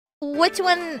Which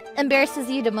one embarrasses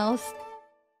you the most?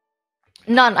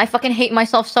 None. I fucking hate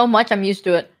myself so much. I'm used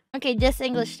to it. Okay, just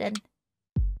English then.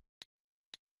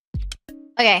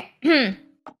 Okay.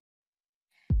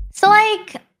 So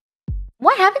like,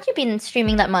 why haven't you been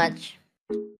streaming that much?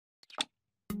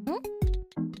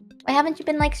 Why haven't you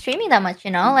been like streaming that much?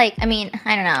 You know, like I mean,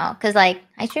 I don't know, cause like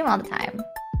I stream all the time,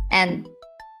 and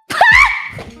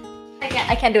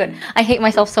I can't do it. I hate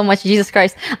myself so much. Jesus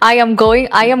Christ! I am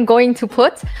going to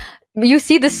put. You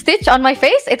see the stitch on my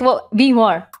face? It will be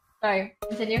more. Sorry.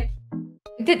 Continue.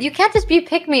 Dude, you can't just be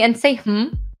pick me and say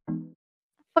What the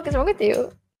fuck is wrong with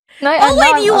you? No, oh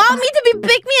wait, you want me to be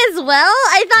pick me as well?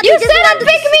 I thought you just said a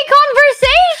pick me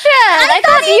conversation. I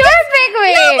thought you were pick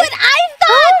me. No, but I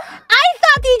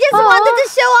thought you just wanted to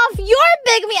show off your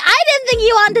pick me. I didn't think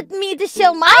you wanted me to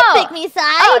show my pick me side.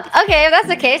 Oh, okay, if that's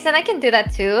the case, then I can do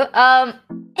that too. Oh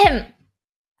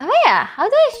yeah, how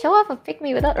do I show off a pick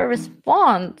me without a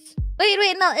response?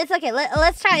 Wait, no, it's okay.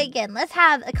 Let's try again. Let's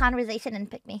have a conversation and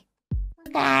pick me.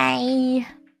 Okay.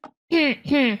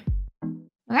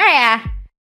 Yeah.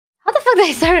 How the fuck did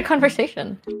I start a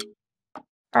conversation?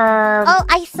 Oh,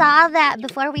 I saw that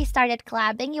before we started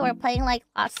collabing, you were playing like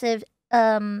lots of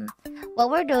what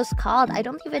were those called? I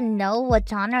don't even know what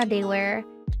genre they were.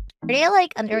 Are they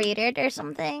like underrated or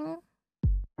something?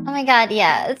 Oh my god,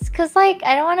 yeah. It's cause like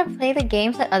I don't want to play the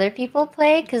games that other people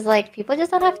play, cause like people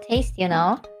just don't have taste, you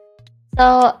know?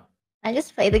 So I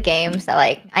just play the games that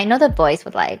like I know the boys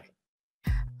would like.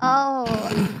 Oh.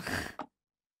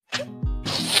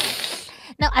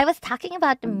 No, I was talking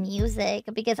about the music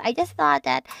because I just thought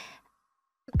that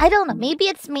I don't know, maybe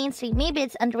it's mainstream, maybe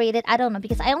it's underrated, I don't know,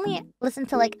 because I only listen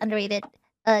to like underrated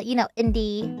you know,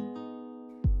 indie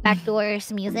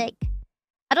backdoors music.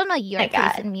 I don't know your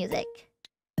taste in music.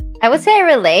 I would say I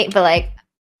relate, but like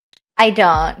I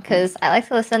don't, because I like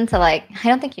to listen to like I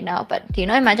don't think you know, but do you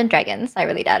know Imagine Dragons? I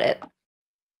really doubt it.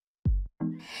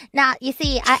 Nah, you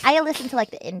see, I listen to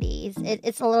like the indies.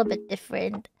 It's a little bit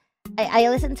different. I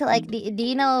listen to like do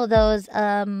you know those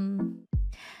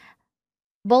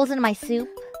bowls in my soup?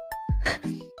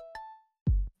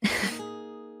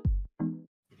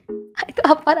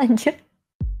 Apa anjir?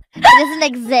 It doesn't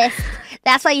exist.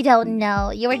 That's why you don't know.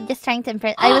 You were just trying to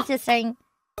impress. I was just saying.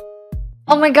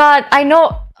 Oh my god, I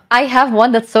know. I have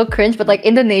one that's so cringe, but like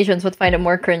Indonesians would find it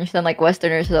more cringe than like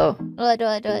Westerners though. What?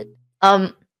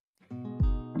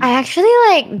 I actually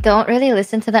like don't really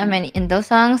listen to that many Indo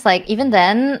songs. Like even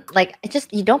then, like it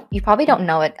just you probably don't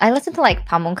know it. I listen to like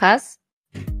Pamungkas.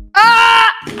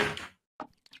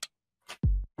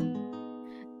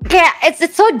 Yeah, it's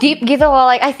so deep gitu loh.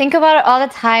 Like I think about it all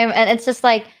the time, and it's just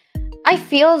like I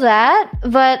feel that,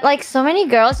 but like so many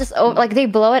girls just like they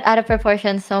blow it out of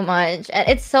proportion so much, and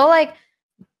it's so like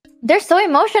they're so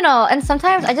emotional. And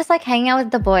sometimes I just like hanging out with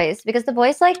the boys because the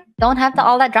boys like don't have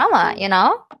all that drama, you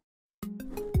know.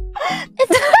 It's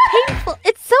so painful.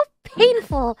 It's so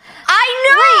painful. I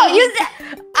know.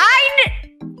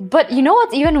 But you know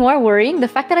what's even more worrying? The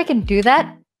fact that I can do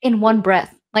that in one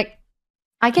breath. Like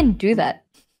I can do that.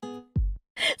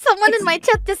 Someone in my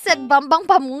chat just said Bambang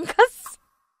Pamungkas.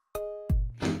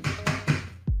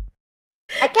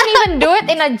 I can't even do it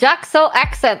in a Jaksel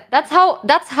accent. That's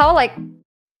how like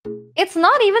it's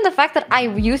not even the fact that I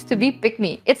used to be pick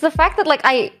me. It's the fact that like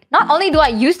not only do I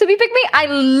used to be pick me, I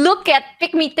look at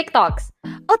pick me TikToks.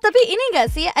 Oh, tapi ini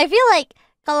gak sih? I feel like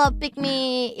kalau pick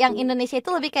me yang Indonesia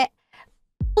itu lebih kayak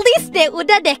please deh,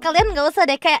 udah deh, kalian gak usah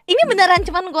deh. Kayak ini beneran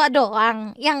cuman gua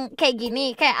doang yang kayak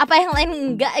gini. Kayak apa yang lain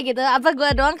enggak gitu. Apa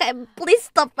gua doang kayak please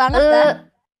stop banget dah.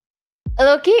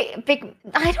 Loki pick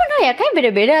I don't know ya, kayak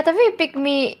beda-beda. Tapi pick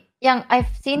me yang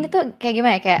I've seen itu kayak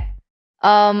gimana ya? Kayak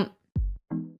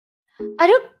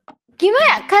aduh, gimana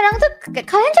ya? Kadang tuh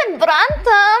kalian jangan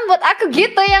berantem. Buat aku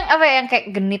gitu yang apa ya, yang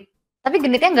kayak genit. Tapi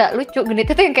genitnya nggak lucu.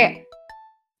 Genitnya tuh yang kayak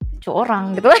cowok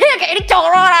orang gitu. Kayak ini cowok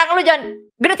orang, lu jangan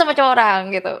genit sama cowok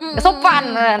orang gitu. Gak sopan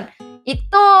kan.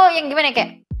 Itu yang gimana ya,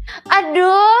 kayak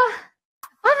aduh.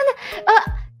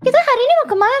 Kita hari ini mau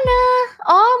kemana?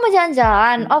 Oh, mau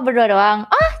jalan-jalan. Oh, berdua doang.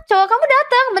 Ah, cowok kamu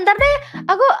datang. Bentar deh.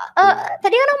 Aku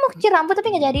tadi kan aku mau cuci rambut tapi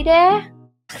nggak jadi deh.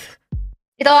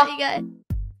 Itu. Oh my God.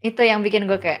 Itu yang bikin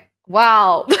gue kayak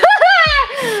wow.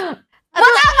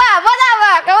 Buat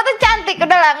apa? Kamu tuh cantik,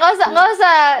 udahlah, nggak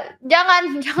usah,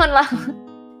 janganlah.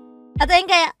 Atau yang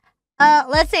kayak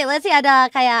let's say ada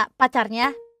kayak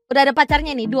pacarnya, udah ada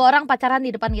pacarnya nih, 2 orang pacaran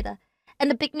di depan gitu, and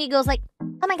the pick me goes like,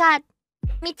 oh my god,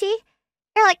 Michi,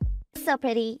 you're like so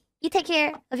pretty, you take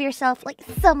care of yourself like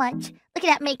so much, look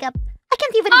at that makeup. I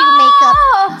can't even do makeup.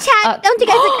 Chat, don't you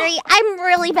guys agree? I'm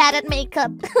really bad at makeup.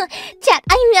 Chat,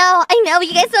 I know.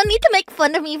 You guys don't need to make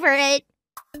fun of me for it.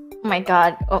 Oh my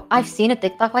god. Oh, I've seen a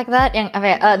TikTok like that.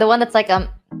 The one that's like oh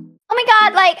my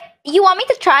god, like you want me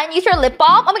to try and use your lip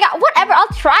balm? Oh my god, whatever, I'll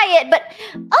try it. But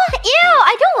oh ew,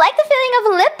 I don't like the feeling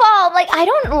of lip balm. Like I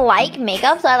don't like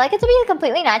makeup, so I like it to be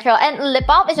completely natural. And lip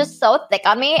balm is just so thick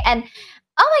on me. And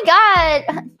oh my god,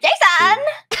 Jason!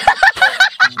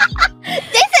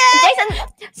 Jason,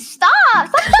 stop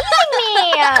teasing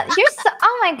me. You're so,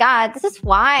 oh my god, this is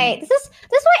why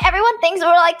everyone thinks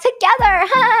we're like together.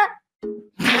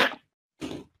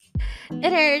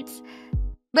 It hurts.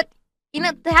 But, you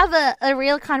know, to have a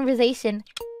real conversation,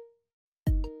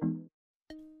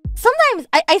 sometimes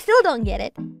I still don't get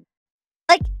it.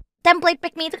 Like, template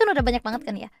pick me itu kan udah banyak banget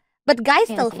kan ya. But guys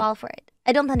still fall for it.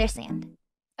 I don't understand.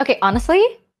 Okay, honestly,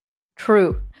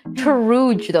 true.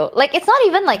 Though. Like, it's not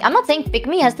even like, I'm not saying pick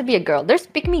me has to be a girl. There's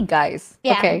pick me guys.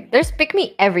 Yeah. Okay? There's pick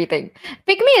me everything.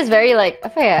 Pick me is very like,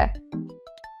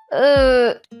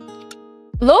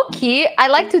 low key, I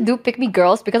like to do pick me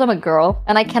girls because I'm a girl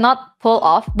and I cannot pull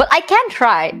off, but I can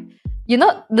try. You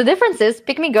know, the difference is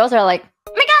pick me girls are like,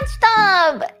 oh my god,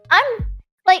 stop!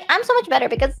 I'm so much better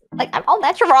because like I'm all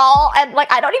natural and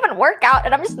like I don't even work out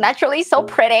and I'm just naturally so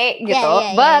pretty,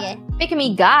 gitu. But pick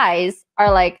me guys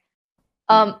are like,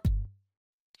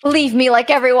 leave me like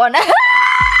everyone.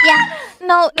 Yeah.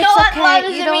 No, it's No one okay. loves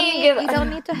You don't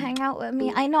need to hang out with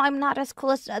me. I know I'm not as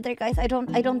cool as the other guys. I don't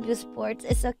do sports.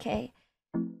 It's okay.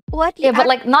 What? Yeah, but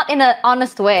like not in an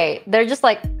honest way. They're just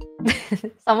like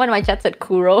someone in my chat said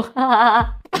Kuro.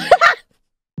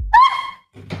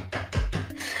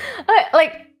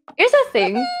 Like here's the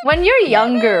thing. When you're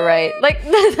younger, right? Like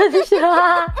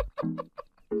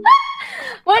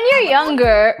when you're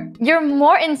younger, you're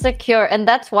more insecure, and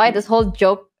that's why this whole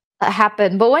joke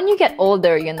happened. But when you get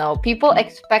older, you know, people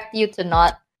expect you to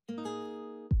not.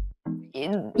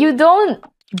 You don't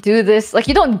do this, like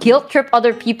you don't guilt trip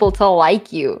other people to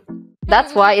like you.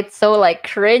 That's why it's so like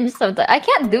cringe sometimes. I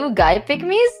can't do guy pick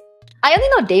me's. I only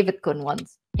know David Kun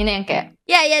once. You know, okay.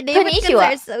 Yeah, David Kun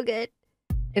are so good.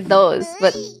 Those,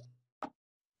 but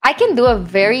I can do a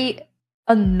very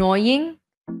annoying.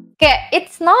 Okay,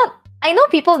 it's not. I know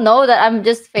people know that I'm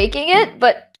just faking it,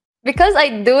 but because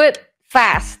I do it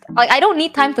fast, like I don't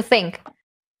need time to think.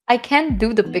 I can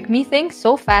do the pick me thing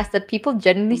so fast that people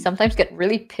genuinely sometimes get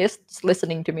really pissed just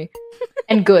listening to me.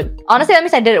 And good. Honestly, that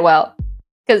means I did it well.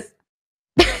 Because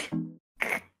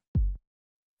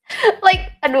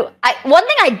like one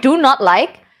thing I do not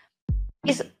like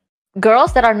is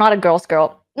girls that are not a girl's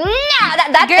girl. Nah,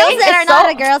 that girls that are not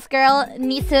a girl's girl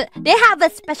needs to. They have a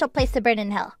special place to burn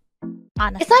in hell.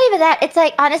 Honestly, it's not even that. It's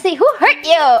like honestly, who hurt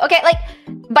you? Okay, like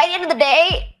by the end of the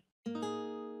day,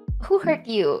 who hurt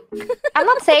you? I'm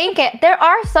not saying there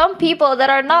are some people that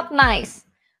are not nice,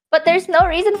 but there's no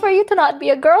reason for you to not be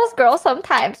a girl's girl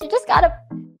sometimes. You just gotta.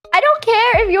 I don't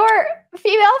care if your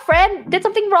female friend did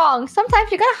something wrong.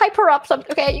 Sometimes you gotta hype her up.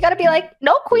 Okay, you gotta be like,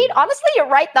 no, queen. Honestly, you're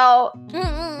right though.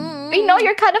 We know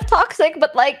you're kind of toxic,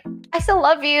 but like, I still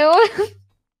love you.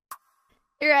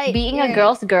 You're right. Being a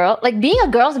girl's girl, like being a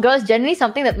girl's girl is generally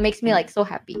something that makes me like so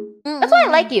happy. That's why I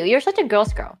like you. You're such a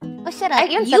girl's girl. Oh, shut up.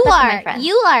 You are.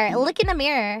 You are. Look in the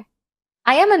mirror.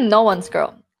 I am a no one's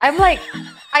girl. I'm like,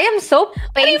 I am so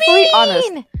painfully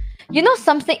honest. You know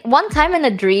something? One time in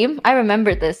a dream, I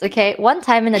remember this, okay? One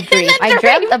time in a dream, I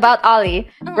dreamt about Ollie,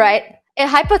 right? And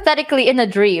hypothetically in a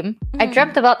dream, I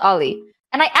dreamt about Ollie.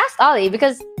 And I asked Ollie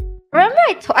because, remember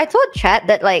I told chat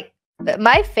that like,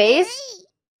 my face,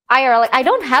 I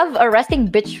don't have a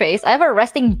resting bitch face. I have a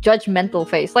resting judgmental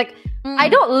face. Like, I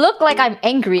don't look like I'm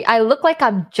angry. I look like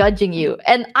I'm judging you.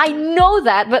 And I know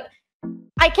that, but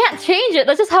I can't change it.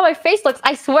 That's just how my face looks.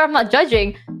 I swear I'm not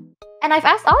judging. And I've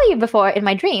asked Ollie before in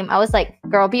my dream. I was like,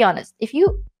 girl, be honest. If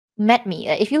you met me,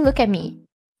 if you look at me,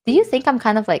 do you think I'm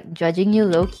kind of like judging you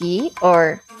low-key?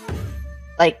 Or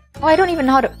like, oh, I don't even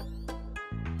know how to...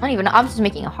 I don't even know. I'm just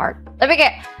making a heart.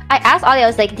 Okay, I asked Ollie, I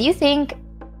was like, do you think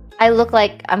I look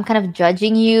like I'm kind of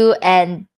judging you and